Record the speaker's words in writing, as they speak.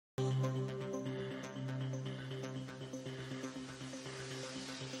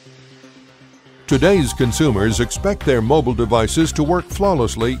Today's consumers expect their mobile devices to work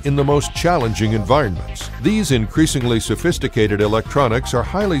flawlessly in the most challenging environments. These increasingly sophisticated electronics are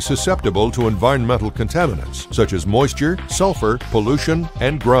highly susceptible to environmental contaminants, such as moisture, sulfur, pollution,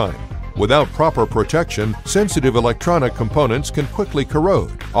 and grime. Without proper protection, sensitive electronic components can quickly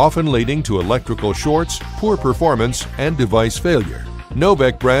corrode, often leading to electrical shorts, poor performance, and device failure.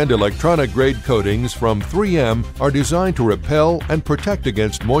 Novec brand electronic-grade coatings from 3M are designed to repel and protect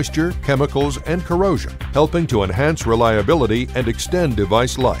against moisture, chemicals, and corrosion, helping to enhance reliability and extend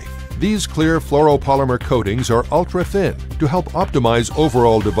device life. These clear fluoropolymer coatings are ultra-thin to help optimize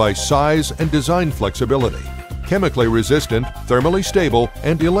overall device size and design flexibility. Chemically resistant, thermally stable,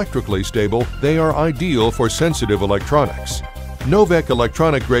 and electrically stable, they are ideal for sensitive electronics. Novec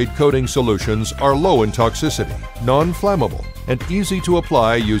electronic-grade coating solutions are low in toxicity, non-flammable, and easy to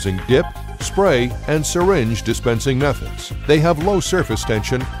apply using dip, spray, and syringe dispensing methods. They have low surface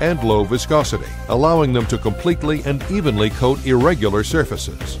tension and low viscosity, allowing them to completely and evenly coat irregular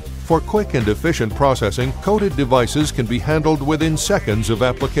surfaces. For quick and efficient processing, coated devices can be handled within seconds of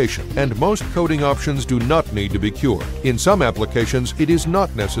application, and most coating options do not need to be cured. In some applications, it is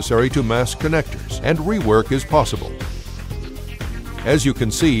not necessary to mask connectors, and rework is possible. As you can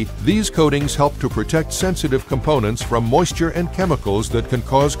see, these coatings help to protect sensitive components from moisture and chemicals that can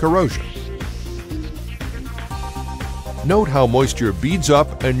cause corrosion. Note how moisture beads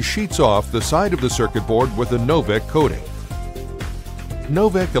up and sheets off the side of the circuit board with the Novec coating.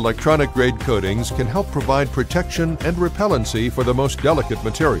 Novec electronic-grade coatings can help provide protection and repellency for the most delicate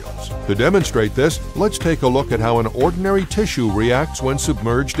materials. To demonstrate this, let's take a look at how an ordinary tissue reacts when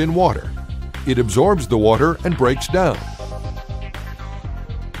submerged in water. It absorbs the water and breaks down.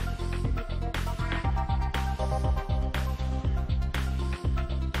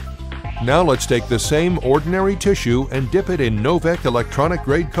 Now let's take the same ordinary tissue and dip it in Novec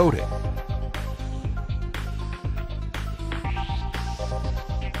electronic-grade coating.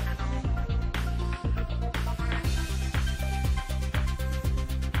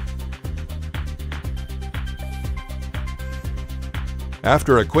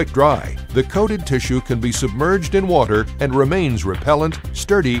 After a quick dry, the coated tissue can be submerged in water and remains repellent,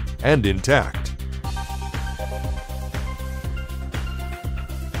 sturdy, and intact.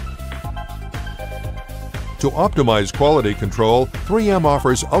 To optimize quality control, 3M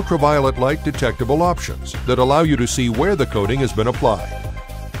offers ultraviolet light detectable options that allow you to see where the coating has been applied.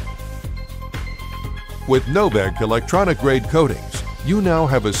 With Novec electronic-grade coatings, you now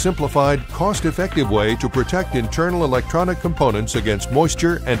have a simplified, cost-effective way to protect internal electronic components against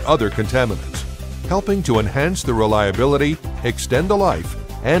moisture and other contaminants, helping to enhance the reliability, extend the life,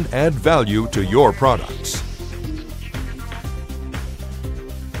 and add value to your products.